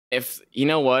if you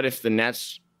know what, if the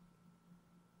Nets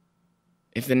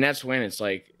win, it's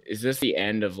like, is this the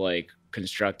end of like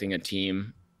constructing a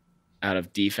team out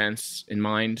of defense in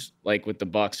mind? Like with the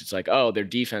Bucks, it's like, oh, their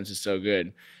defense is so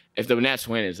good. If the Nets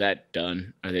win, is that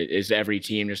done? Is every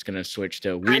team just going to switch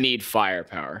to we need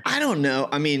firepower? I don't know.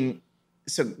 I mean,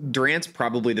 so Durant's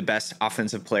probably the best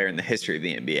offensive player in the history of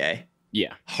the NBA.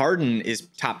 Yeah. Harden is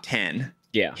top 10.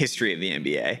 Yeah. History of the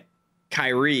NBA.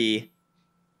 Kyrie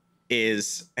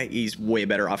he's way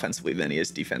better offensively than he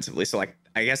is defensively. So like,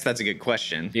 I guess that's a good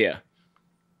question. Yeah.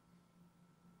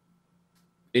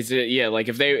 Is it like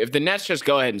if the Nets just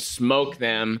go ahead and smoke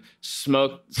them,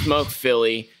 smoke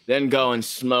Philly, then go and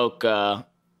smoke we'll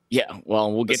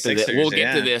get to this. We'll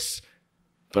get to this.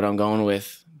 But I'm going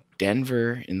with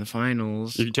Denver in the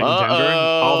finals. You're taking Denver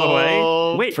all the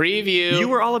way? Wait, preview. You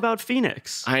were all about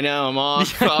Phoenix. I know,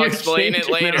 I'll explain it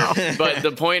later. But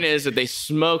the point is that they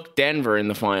smoked Denver in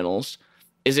the finals.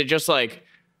 Is it just like,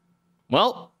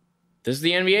 well, this is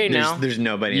the NBA now. There's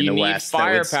nobody in the West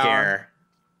that would scare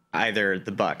either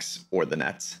the Bucks or the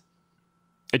Nets.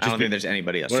 I don't think there's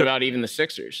anybody else. What about even the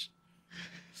Sixers?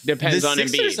 Depends on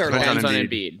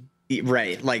Embiid.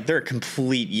 Right. Like, they're a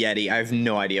complete Yeti. I have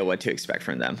no idea what to expect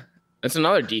from them. That's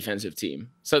another defensive team.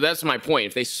 So that's my point.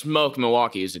 If they smoke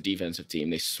Milwaukee as a defensive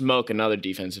team, they smoke another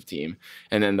defensive team,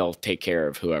 and then they'll take care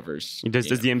of whoever's. Does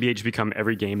the NBA just become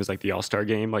every game is like the All-Star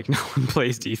game? Like, no one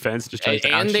plays defense, just tries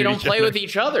to and they don't play other. with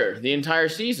each other the entire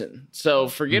season. So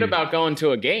forget about going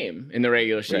to a game in the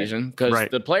regular season, because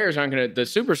the players the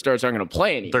superstars aren't going to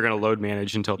play anymore. They're going to load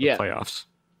manage until the playoffs.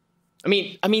 I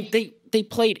mean, they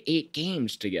played 8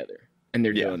 games together, and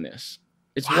they're doing this.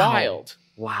 It's wild.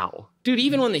 Wow. Dude,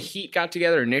 even when the Heat got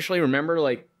together initially, remember,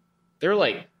 like, they're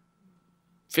like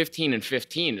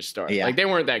 15-15 to start. Yeah. Like, they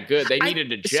weren't that good. They needed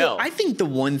to gel. So I think the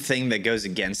one thing that goes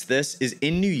against this is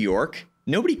in New York,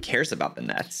 nobody cares about the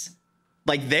Nets.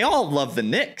 Like, they all love the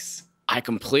Knicks. I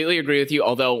completely agree with you.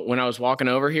 Although, when I was walking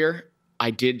over here, I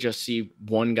did just see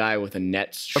one guy with a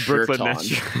Nets shirt on. Nets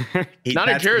shirt. Not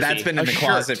a jersey. That's been in the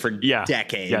closet for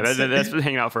decades. Yeah, that's been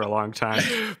hanging out for a long time.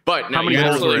 But how many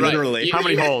holes were literally? How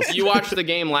many holes? You watched the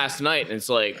game last night, and it's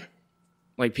like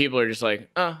people are just like,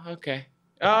 oh, okay.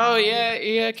 Oh,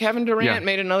 yeah, Kevin Durant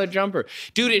made another jumper.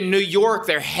 Dude, in New York,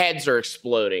 their heads are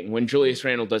exploding when Julius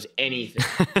Randle does anything.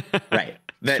 Right.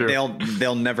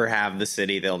 They'll never have the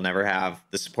city. They'll never have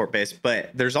the support base.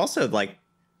 But there's also, like,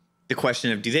 the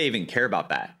question of, do they even care about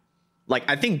that? Like,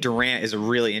 I think Durant is a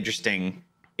really interesting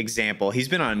example. He's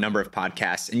been on a number of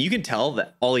podcasts, and you can tell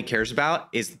that all he cares about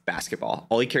is basketball.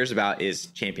 All he cares about is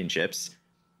championships.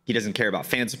 He doesn't care about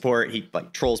fan support. He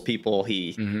like trolls people.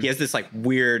 He has this like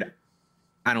weird,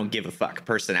 I don't give a fuck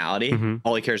personality.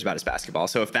 All he cares about is basketball.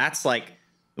 So if that's like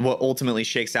what ultimately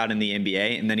shakes out in the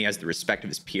NBA, and then he has the respect of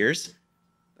his peers,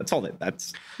 that's all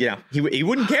that's, he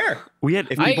wouldn't care if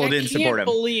people didn't support him. I can't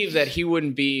believe that he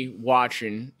wouldn't be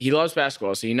watching. He loves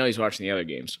basketball, so he's watching the other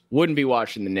games. Wouldn't be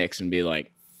watching the Knicks and be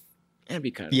like, that'd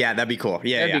be kind of that'd be cool.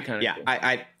 That'd be kind of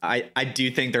cool. I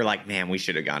do think they're like, man, we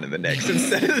should have gone to the Knicks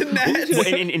instead of the Nets.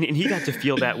 Well, and he got to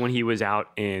feel that when he was out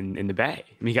in the Bay.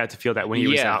 I mean, he got to feel that when he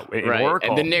was out in Oracle.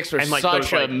 And the Knicks were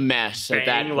such a mess at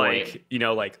that point.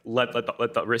 Like, let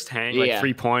the wrist hang, like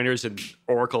 3-pointers, and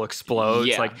Oracle explodes.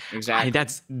 Yeah, like, exactly.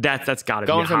 That's got to be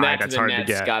going from high. that That's to the hard Nets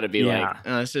to get. Got to be like,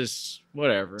 oh, this is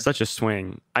whatever. Such a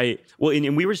swing. And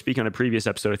we were speaking on a previous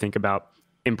episode, I think, about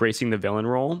embracing the villain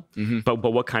role, but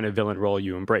what kind of villain role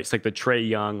you embrace, like the Trae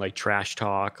Young, like trash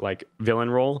talk, like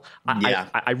villain role.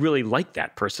 I really like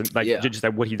that person, like just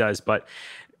that what he does. But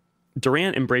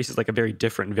Durant embraces like a very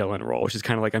different villain role, which is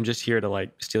kind of like, I'm just here to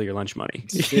like steal your lunch money.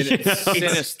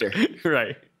 Sinister,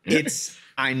 right?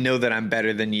 I know that I'm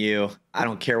better than you. I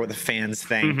don't care what the fans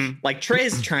think. Like,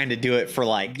 Trae's trying to do it for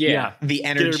like the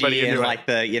energy and like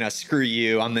the screw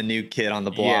you, I'm the new kid on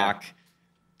the block,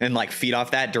 and like feed off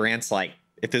that. Durant's like,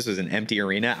 if this was an empty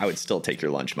arena, I would still take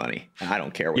your lunch money. I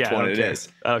don't care which one it is.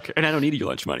 Okay, and I don't need your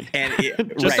lunch money. And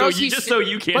just so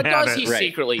you can't have it. But does he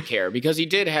secretly care? Because he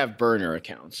did have burner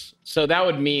accounts. So that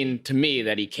would mean to me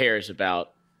that he cares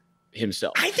about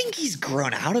himself. I think he's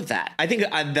grown out of that. I think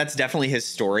that's definitely his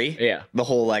story. Yeah. The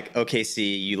whole like,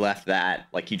 OKC, you left that.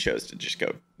 Like, you chose to just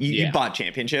go. You bought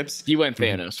championships. You went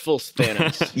Thanos, full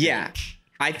Thanos. Yeah.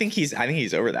 I think he's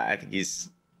over that. I think he's,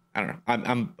 I don't know.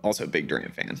 I'm also a big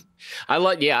Durant fan. I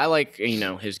like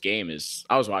his game is.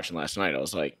 I was watching last night. I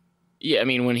was like, I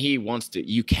mean, when he wants to,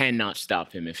 you cannot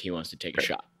stop him if he wants to take a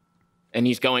shot, and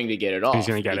he's going to get it off. He's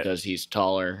going to get because he's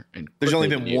taller. And there's only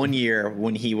been one year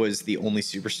when he was the only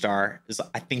superstar. It was,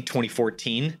 I think,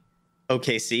 2014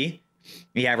 OKC.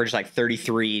 He averaged like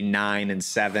 33, 9, and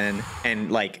 7, and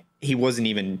like he wasn't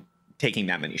even taking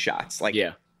that many shots. Like,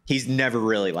 he's never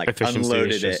really like efficiency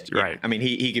unloaded just, it. Right. I mean,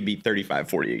 he could be 35,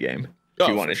 40 a game if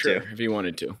he wanted to. If he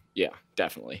wanted to. Yeah,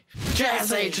 definitely.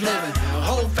 Jazz age living,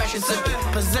 old fashioned sipping,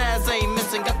 pizzazz ain't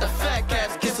missing, got the fat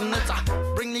cats kissing. Let's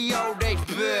bring the old age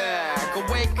back.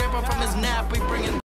 Awake up from his nap, we